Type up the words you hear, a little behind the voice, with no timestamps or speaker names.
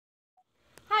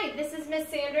Hi, this is Miss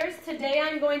Sanders. Today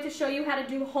I'm going to show you how to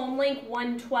do Home Link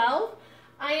 112.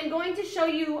 I am going to show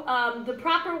you the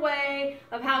proper way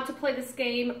of how to play this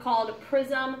game called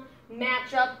Prism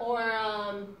Matchup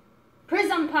or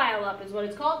Prism Pile Up is what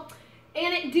it's called.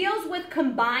 And it deals with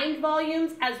combined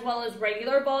volumes as well as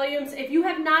regular volumes. If you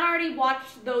have not already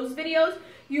watched those videos,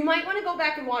 you might want to go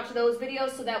back and watch those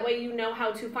videos so that way you know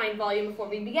how to find volume before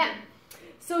we begin.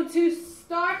 So to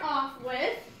start off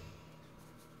with,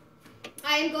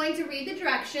 I am going to read the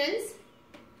directions.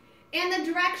 And the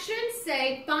directions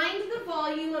say, find the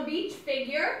volume of each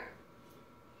figure,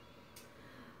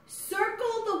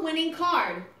 circle the winning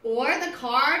card, or the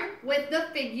card with the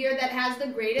figure that has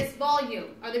the greatest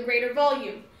volume, or the greater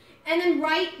volume, and then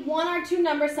write one or two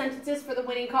number sentences for the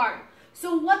winning card.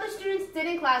 So what the students did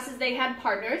in class is they had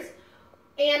partners,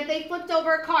 and they flipped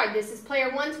over a card. This is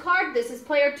player one's card, this is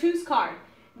player two's card.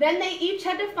 Then they each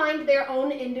had to find their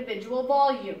own individual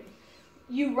volume.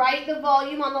 You write the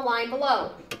volume on the line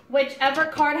below. Whichever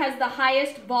card has the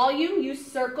highest volume, you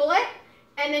circle it,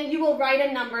 and then you will write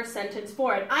a number sentence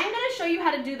for it. I'm going to show you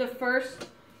how to do the first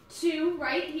two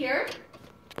right here.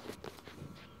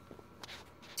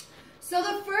 So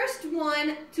the first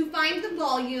one, to find the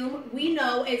volume, we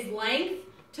know is length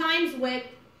times width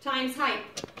times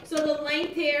height. So the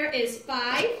length here is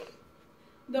 5.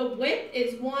 The width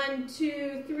is 1,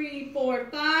 2, 3, 4,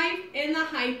 5, and the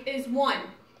height is 1.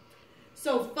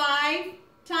 So 5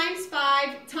 times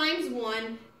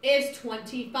 1 is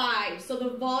 25. So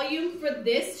the volume for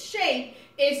this shape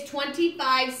is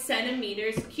 25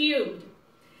 centimeters cubed.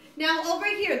 Now over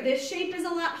here, this shape is a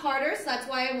lot harder, so that's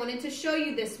why I wanted to show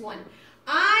you this one.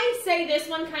 I say this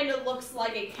one kind of looks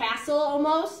like a castle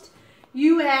almost.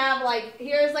 You have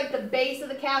here's like the base of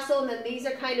the castle, and then these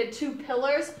are kind of two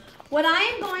pillars. What I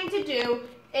am going to do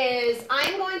is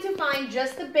I'm going to find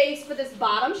just the base for this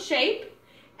bottom shape,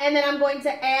 and then I'm going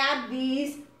to add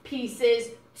these pieces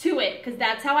to it, because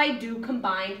that's how I do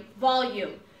combined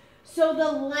volume. So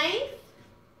the length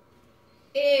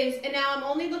is, and now I'm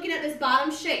only looking at this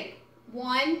bottom shape,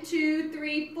 1, 2,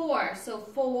 3, 4. So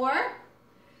 4.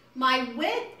 My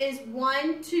width is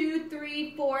 1, 2,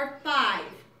 3, 4, 5.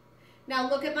 Now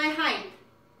look at my height.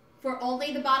 For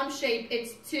only the bottom shape,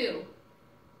 it's 2.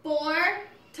 4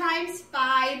 times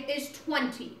 5 is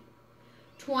 20.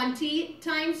 20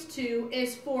 times 2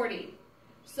 is 40.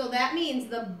 So that means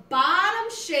the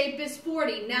bottom shape is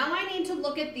 40. Now I need to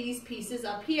look at these pieces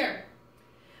up here.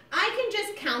 I can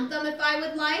just count them if I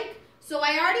would like. So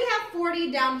I already have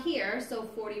 40 down here. So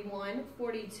 41,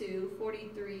 42,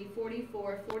 43,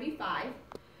 44, 45,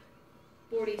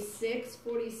 46,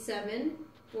 47,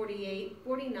 48,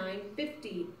 49,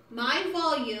 50. My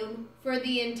volume for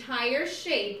the entire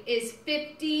shape is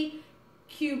 50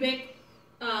 cubic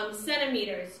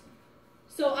centimeters.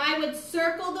 So I would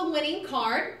circle the winning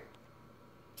card,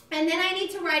 and then I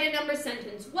need to write a number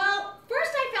sentence. Well,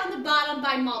 first I found the bottom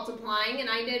by multiplying, and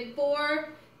I did 4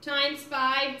 times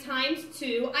 5 times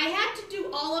 2. I had to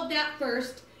do all of that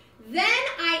first. Then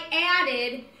I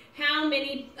added how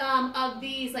many of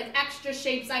these extra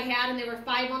shapes I had, and there were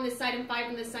 5 on this side and 5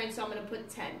 on this side, so I'm going to put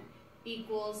 10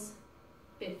 equals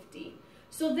 50.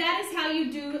 So that is how you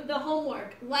do the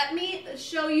homework. Let me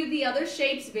show you the other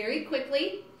shapes very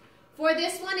quickly. For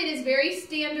this one, it is very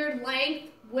standard length,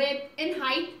 width, and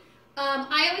height.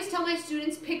 I always tell my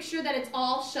students, picture that it's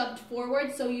all shoved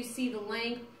forward, so you see the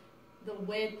length, the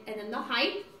width, and then the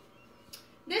height.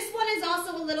 This one is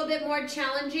also a little bit more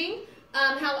challenging.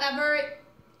 However,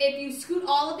 if you scoot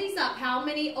all of these up, how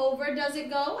many over does it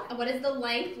go? What is the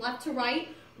length, left to right?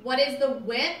 What is the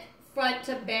width, front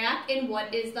to back? And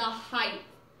what is the height?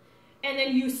 And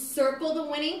then you circle the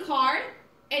winning card,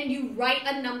 and you write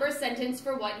a number sentence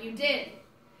for what you did.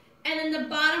 And in the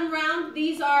bottom round,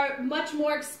 these are much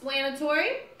more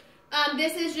explanatory.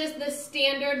 This is just the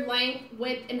standard length,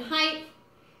 width, and height.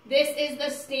 This is the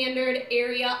standard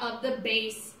area of the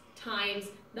base times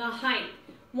the height.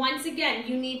 Once again,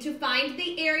 you need to find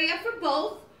the area for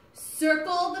both,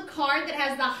 circle the card that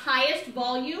has the highest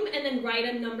volume, and then write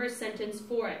a number sentence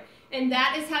for it. And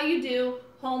that is how you do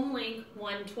Home Link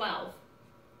 112.